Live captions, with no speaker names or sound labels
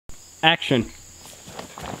Action.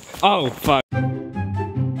 Oh, fuck.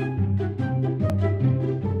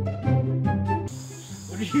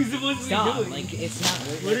 What are you supposed to be doing? Like, it's not.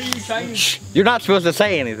 What are you trying to? You're not supposed to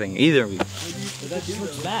say anything, either of you. That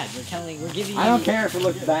looks bad. We're giving you. I don't care if it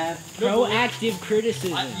looks bad. Proactive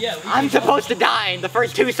criticism. I'm supposed to die in the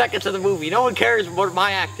first 2 seconds of the movie. No one cares what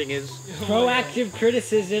my acting is. Proactive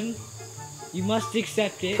criticism. You must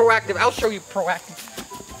accept it. Proactive. I'll show you proactive.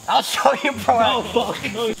 I'll show you proactive. Oh,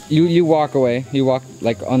 fuck. No. You walk away. You walk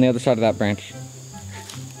like on the other side of that branch.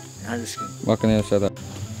 I'm just kidding. Walk on the other side of that.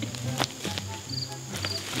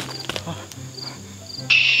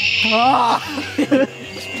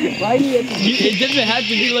 Why do you have to It doesn't have to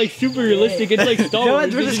be like super realistic. It's like Star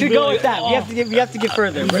Wars. we're just gonna go with that. We have to get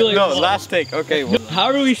further. Like, No, last take. Okay. Well. how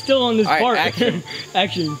are we still on this All right, part? action.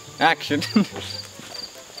 Action. Action.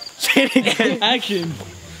 Say it again. Action.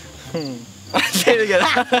 Say it again.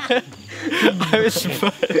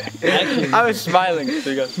 I was smiling. So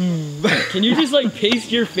you go. Can you just like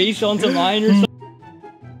paste your face onto mine or something?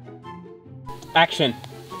 Action.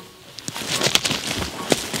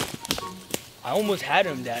 I almost had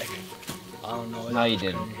him, Dak. I don't know. No, you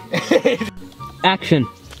didn't. Action.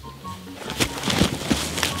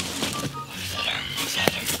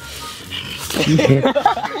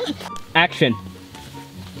 Action.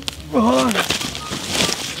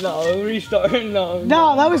 No, restart. No.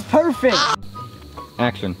 No, that was perfect.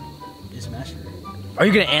 Action. It's master. Are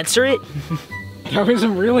you gonna answer it? That was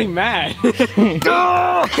really mad.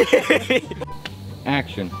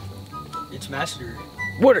 Action. It's master.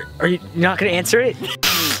 What? Are you not gonna answer it?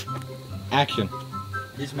 Action.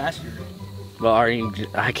 It's master. Well, are you?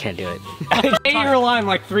 I can't do it. Say your line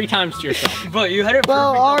like 3 times to yourself. But you had it.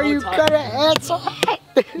 Well, are you gonna answer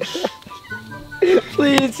it?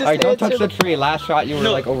 Please, just Alright, don't touch the tree. Last shot, you were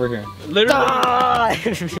No. like over here. Literally.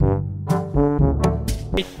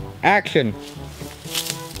 Action.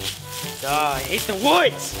 I hate the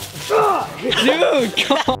woods. Dude,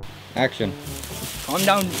 come on. Action. Calm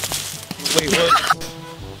down. Wait, what?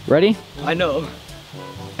 Ready? I know.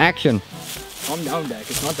 Action. Calm down, Dak.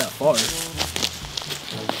 It's not that far.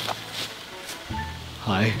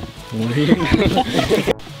 Hi.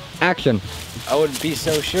 Action. I wouldn't be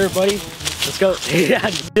so sure, buddy. Let's go. Yeah, I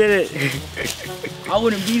did it. I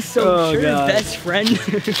wouldn't be so sure, God. best friend.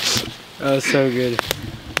 That was so good.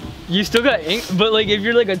 You still got ink, but like if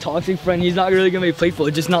you're like a toxic friend, he's not really gonna be playful.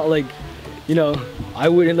 It's just not like, you know, I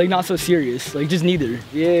wouldn't like not so serious. Like just neither.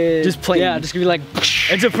 Yeah. Just plain. Yeah, just gonna be like.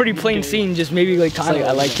 It's a pretty plain scene. Just maybe like kind of.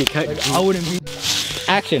 I like it. Like, I wouldn't be.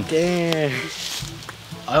 Action. Damn.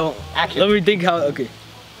 I don't. Action. Let me think how. Okay.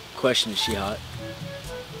 Question: Is she hot?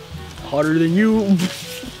 Hotter than you.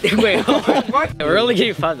 Wait, what? We're only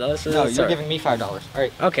getting $5. So No, that's you're all right. giving me $5.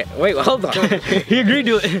 Alright. Okay, wait, hold on. He agreed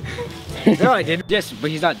to it. No, I didn't. Yes, but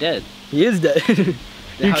he's not dead. He is dead.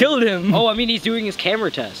 You killed him. Oh, I mean, he's doing his camera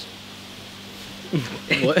test.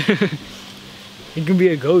 What? He can be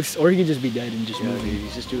a ghost, or he can just be dead and just move.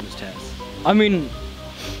 He's just doing his test. I mean,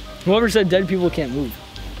 whoever said dead people can't move?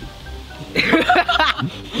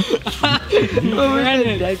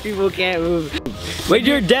 Dead people can't move. Wait,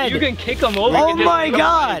 you're dead. You can kick them over. Oh my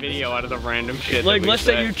God! Video out of the random shit. Like, let's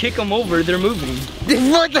say you kick them over, they're moving.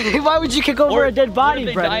 Why would you kick over a dead body,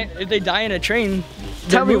 if Brennan? if they die in a train,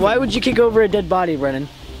 Tell me, why would you kick over a dead body, Brennan?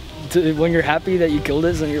 when you're happy that you killed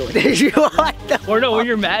it, and you're like, What the or no, when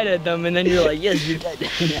you're mad at them, and then you're like, yes, you're dead.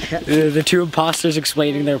 The two imposters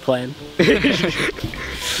explaining their plan.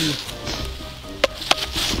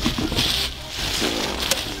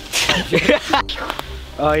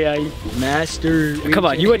 Oh yeah, Master. come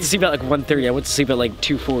on. You went to sleep at like 1:30. I went to sleep at like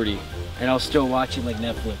 2:40, and I was still watching like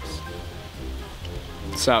Netflix.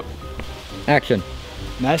 What's up? Action.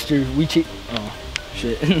 Master, we cheat. Oh,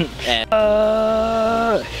 shit.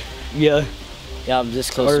 Yeah. Yeah, I'm this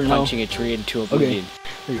close Or to no. punching a tree into a building.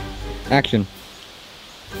 Action.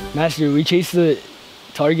 Master, we chased the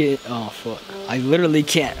target. Oh fuck! I literally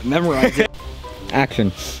can't memorize it.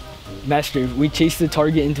 Action. Master, we chased the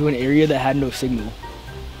target into an area that had no signal.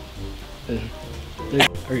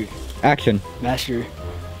 Hurry. Action. Master,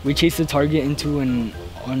 we chased the target into an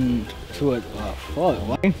fuck,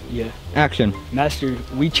 what? Yeah. Action. Master,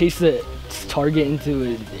 we chased the target into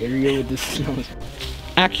an area with the snow.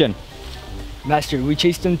 Action. Master, we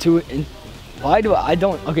chased him to it. Why do I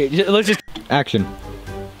don't? Okay, let's just. Action.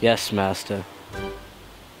 Yes, master.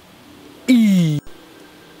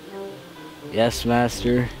 Yes,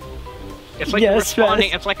 master. It's like Yes, you're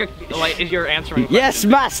responding. master. It's like you're answering. Yes,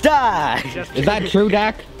 master. Is that true,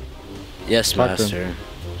 Dak? Yes, Talk to master.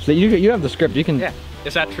 So you have the script. You can. Yeah.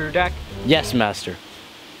 Is that true, Dak? Yes, master.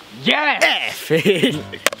 Yes.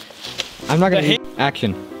 I'm not gonna.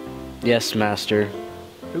 Action. Yes, master.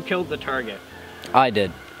 Who killed the target? I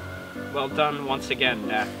did. Well done once again,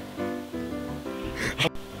 Dak.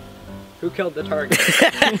 Who killed the target?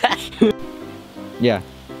 Yeah.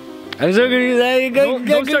 I'm so gonna do that. Don't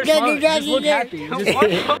start smiling. Just look happy.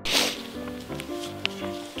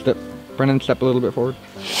 Brennan, step a little bit forward.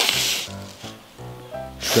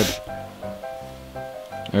 Good.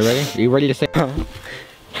 Are you ready? Are you ready to say huh?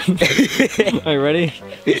 Are you ready?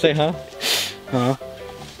 Say huh? Huh?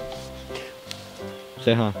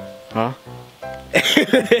 Say huh? Huh?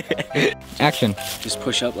 Action. Just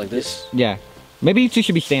push up like this. Yeah. Maybe you two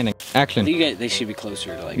should be standing. Action. They should be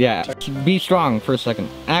closer to like. Yeah. Be strong for a second.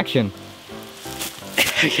 Action.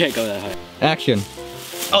 I can't go that high. Action.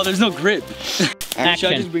 Oh, there's no grip. Action.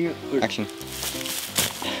 Should I just bring it? Action.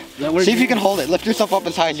 See if you can hold it. Lift yourself up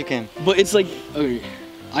as high as you can. But it's like, okay,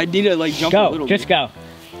 I need to like jump a little bit. Go.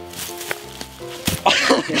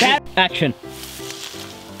 Action.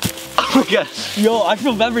 Oh my god. Yo, I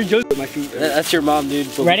feel bad for Joseph with my feet. That's your mom, dude.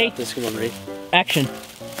 But Ready? This, come on, ready? Action.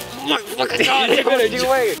 Oh my fucking god,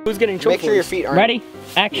 who's getting choked? Make sure your feet aren't. Ready?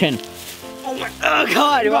 Action. Oh my, oh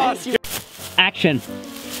god, Action.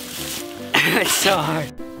 It's so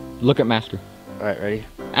hard. Look at Master. Alright, ready?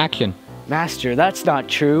 Action. Master, that's not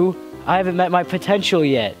true. I haven't met my potential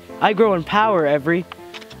yet. I grow in power every...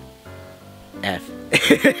 F.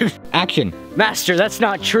 Action. Master, that's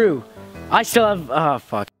not true. I still have... Oh,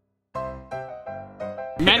 fuck.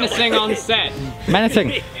 Menacing on set.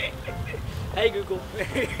 Menacing. Hey Google.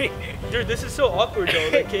 Dude, this is so awkward though.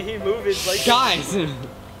 Like, can he move his like? Guys.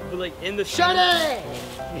 But like in the. Shut it!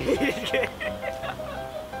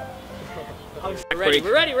 We're ready.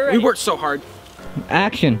 We're ready. We're ready. We worked so hard.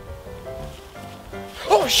 Action.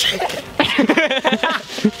 Oh shit! Are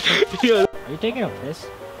you taking a piss?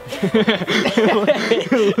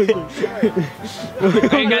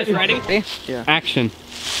 Are you guys ready? Yeah. Action.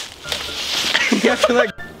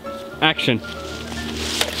 Action.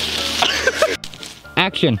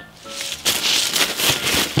 Action.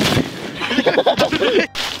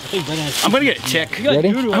 I'm gonna get a tick. Ready?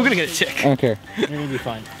 I'm gonna get a tick. I don't care. You're gonna be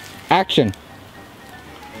fine. Action.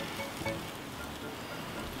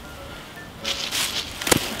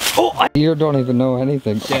 Oh, You don't even know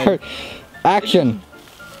anything. Action.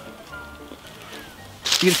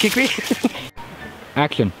 you gonna kick me?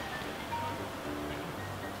 Action.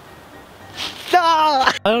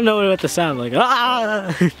 I don't know what to sound like.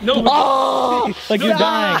 Ah! No. Oh! Like you're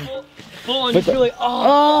dying. Full on, just feel like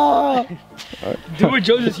oh. Do what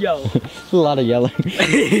Joseph yell. It's a lot of yelling.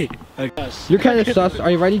 You're kind of sus.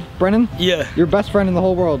 Are you ready, Brennan? Yeah. Your best friend in the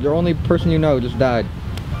whole world, your only person you know, just died.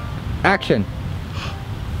 Action.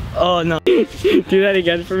 Oh no. Do that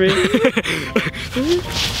again for me.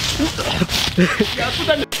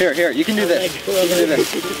 Here, you can do this. You can do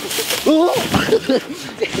this.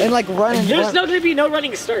 And like run and There's run. not gonna be no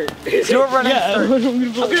running start. Do a running start.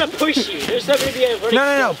 I'm gonna push you. There's not gonna be a running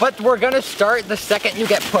No, but we're gonna start the second you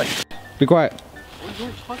get pushed. Be quiet.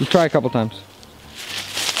 Just try a couple times.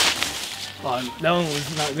 Oh, that one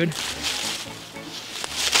was not good.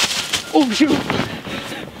 Oh shoot.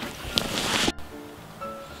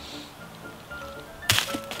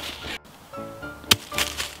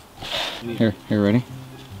 Here, ready?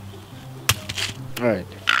 Alright.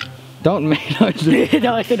 Don't make noises.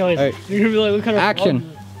 No, I said noise. Alright. You're gonna be like, what kind of Action.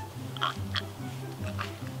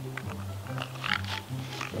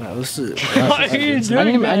 Wow, this is... What are you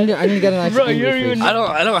doing? I need to get a nice Bro, angry you're face. even- I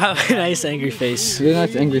don't have a nice angry face. Get a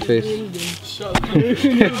nice angry face.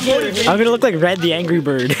 I'm gonna look like Red the Angry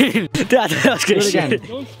Bird. That was Do good it again.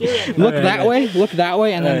 shit. Look that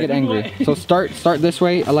way, and then get angry. So start this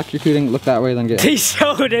way, electrocuting, look that way, then get angry. They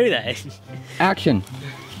so do that. Action.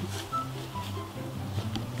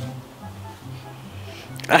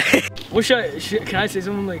 What can I say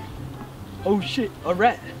something like, oh shit, a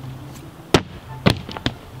rat?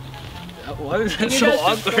 Why is that so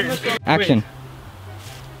awkward? Action.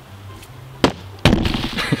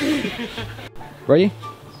 Ready?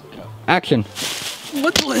 Action.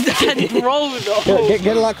 What was that throw though? Here,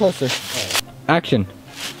 get a lot closer. Action.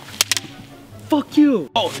 Fuck you.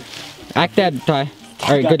 Oh. Act dead, Ty.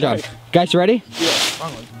 Alright, good job. Guys, ready?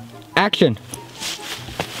 Yeah. Action.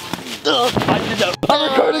 I did that. I'm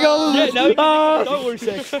recording all of Yeah, this. now you can Star Wars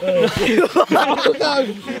sex.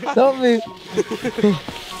 Help me.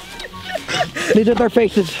 These are their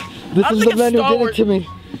faces. This is the man who did it to me.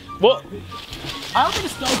 What? I don't think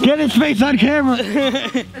it's Star Wars. Get his face on camera.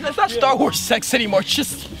 It's not Star Wars sex anymore. It's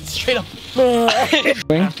just straight up.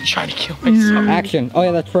 Swing. I'm trying to kill myself. Action. Oh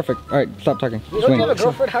yeah, that's perfect. Alright, stop talking. Swing.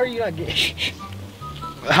 girlfriend? How are you not gay?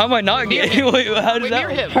 How am I not gay? Wait, how does that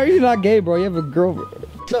work? How are you not gay, bro? You have a girl.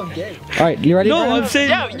 So gay. All right, you ready? No, Brennan? I'm saying.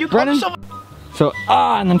 Yeah, you Brennan? So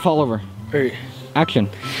and then fall over. Alright. Action.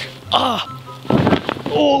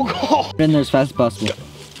 Oh god. Run there as fast as possible.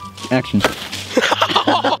 Action.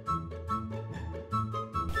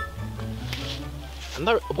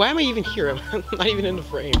 Why am I even here? I'm not even in the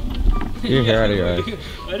frame. You're here out of your eyes.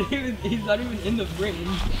 He's not even in the frame.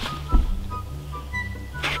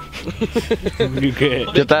 You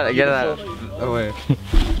good. Get that away.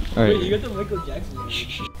 All Wait, right. you got the Michael Jackson.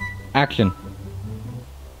 Action.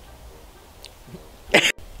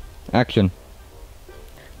 Action.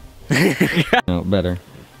 No, better.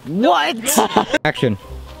 What? Action.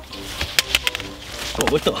 Oh,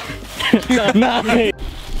 what the?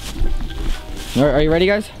 All right, are you ready,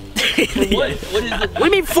 guys? What? What is it? What do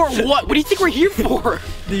you mean for what? What do you think we're here for?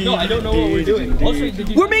 No, I don't know what we're doing. Also, did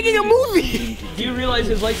you, We're making a movie! do you realize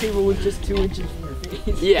his lightsaber was just 2 inches from your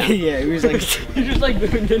face? Yeah. Yeah, he was like. He just like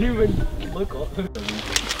didn't even look up.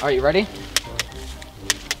 Are you ready?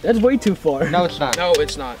 That's way too far. No, it's not. No,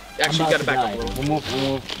 it's not. Actually, you gotta back up a little.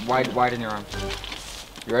 We'll move wide in your arms.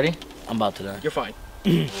 You ready? I'm about to die. You're fine.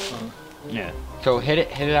 Yeah. So hit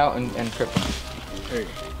it out and trip.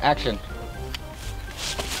 Action.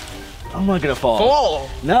 I'm not gonna fall. Fall!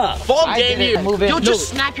 Nah. Fall, I damn did it. you! Move it. You'll No. just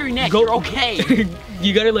snap your neck. Go- You're okay.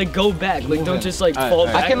 You gotta like go back. Like don't just like fall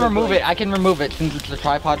back. I can like, remove it. I can remove it since it's a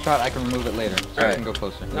tripod shot. I can remove it later, so I Alright. can go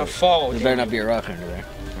closer. Now fall. There better not be a rock under there.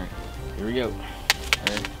 Here we go.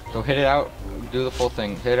 Alright. So hit it out. Do the full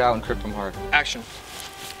thing. Hit it out and trip him hard. Action.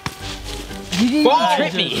 Fall!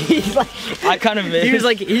 Trip me. He's like, I kind of missed. he's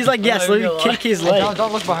like, yes, let me kick his leg.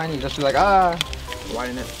 Don't look behind you. Just be like, ah.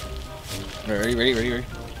 Widen it. Ready.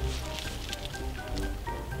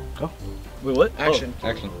 Wait, what? Action.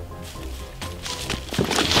 Action.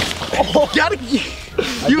 Oh,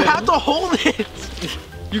 you have to hold it.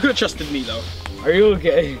 You could have trusted me though. Oh, are you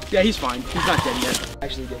okay? Yeah, he's fine. He's not dead yet.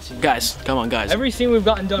 Actually, get seen. Guys, come on, guys. Every scene we've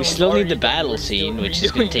gotten done. We was still need already the done. battle We're still scene, which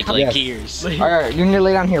is gonna redoing take it. like Yes. years. Like, Alright, you need to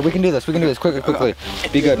lay down here. We can do this. Quickly.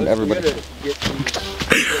 Be good, everybody.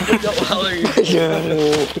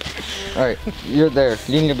 Alright, you're there.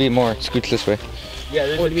 You need to be more. Scooch this way. Yeah,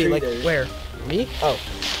 there's a tree there. where? Me? Oh.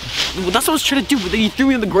 Well, that's what I was trying to do, but then you threw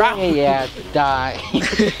me on the ground. Yeah, die.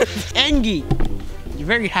 Engie. You're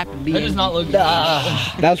very happy to be That does not look good.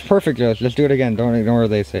 That was perfect, Josh. Let's do it again. Don't ignore what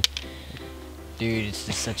they say. Dude, it's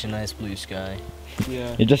just such a nice blue sky.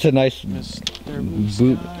 Yeah. You're just a nice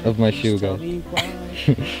boot of my shoe, guys.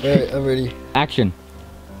 Alright, I'm ready. Action.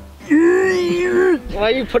 Why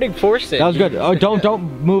are you putting force in? That was good. Oh,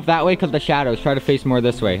 don't move that way because the shadows. Try to face more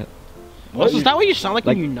this way. What? Is that what you sound like,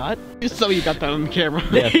 Like- when you nut? Just so you got that on camera.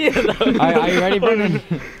 Are you ready, Brennan?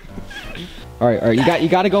 All right. You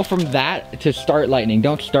got to go from that to start lightning.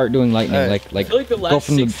 Don't start doing lightning. All right. I feel like the go last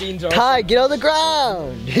from 6 the. scenes are. Ty, get on the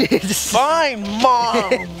ground. Fine,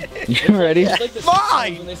 mom. You ready? It's like the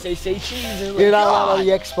Fine. when they say cheese. They're You're like, not allowed on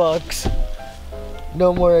the Xbox.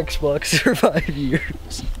 No more Xbox for 5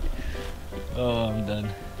 years. Oh, I'm done.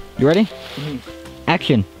 You ready?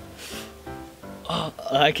 Action.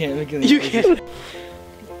 I can't make it. You can't.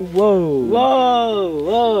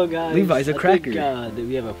 Whoa, guys. Levi's a cracker. God, that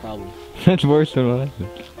we have a problem. That's worse than what I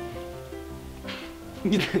said.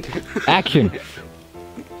 Action.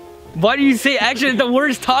 Why do you say action at the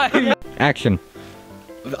worst time? Action.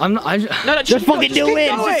 I'm not. No, Just fucking do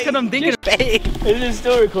it. It's just because I'm thinking. Is it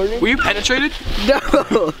still recording? Were you penetrated?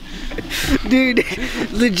 No. Dude,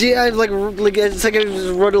 legit, I was like it's like I was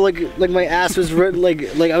running like my ass was running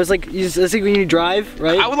like I was like, it's like when you drive,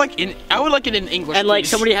 right? I would like it in English. And like please.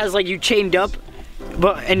 somebody has like you chained up,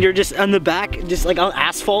 and you're just on the back, just like on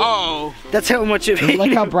asphalt. Oh. That's how much it made.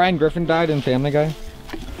 Like how Brian Griffin died in Family Guy.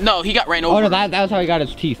 No, he got ran over. Oh no, that was how he got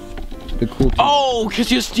his teeth. The cool teeth. Oh, because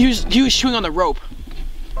he was chewing on the rope.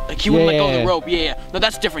 Like he wouldn't let go of Yeah. the rope. Yeah. No,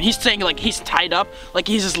 that's different. He's saying like he's tied up, like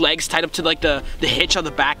he's his legs tied up to like the hitch on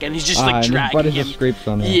the back, and he's just like And his dragging butt is him. just scrapes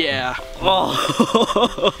on there. Yeah.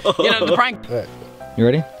 Oh. You know the prank. You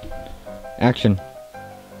ready? Action.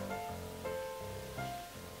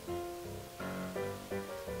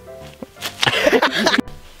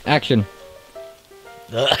 Action.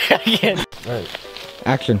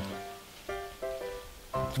 Action.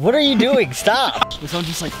 What are you doing? Stop. So I'm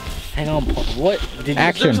just like, Hang on. What? Did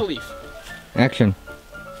Action. there's a leaf. Action.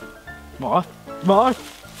 Moth.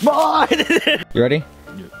 You ready?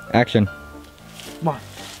 Action.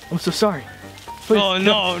 I'm so sorry. Oh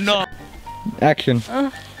no. Action.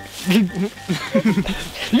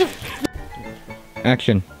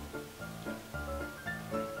 Action.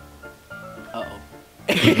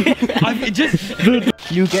 I just.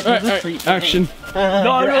 You get the treat. Action.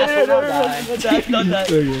 No. That's not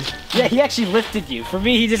that. Yeah, he actually lifted you. For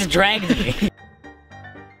me, he just dragged me.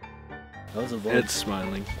 vlog. It's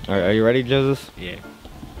smiling. Alright, are you ready, Joseph? Yeah.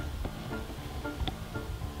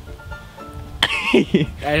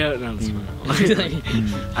 I don't smile.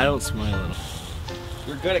 I don't smile at all.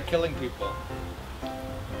 You're good at killing people.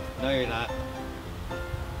 No, you're not.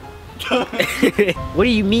 What do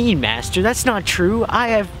you mean, Master? That's not true. I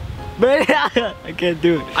have. I can't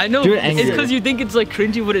do it. I know. Do it It's angry. because you think it's like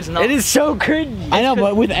cringy, but it's not. It is so cringy. I know,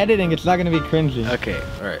 but with editing, it's not gonna be cringy. Okay,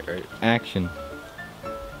 alright. Action.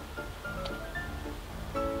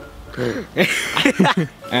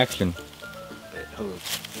 Action.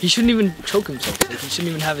 He shouldn't even choke himself. Like, he shouldn't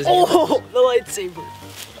even have his. Oh, the lightsaber.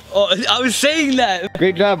 Oh, I was saying that.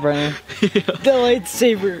 Great job, Brennan. The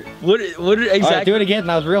lightsaber. What exactly? Alright, do it again.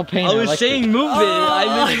 That was real pain. I was liked saying it. move it.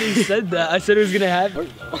 I literally said that. I said it was gonna happen.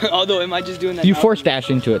 Although, am I just doing that? You now? force dash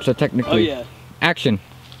into it, so technically. Oh yeah. Action.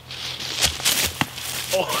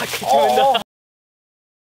 Oh, I can do it now.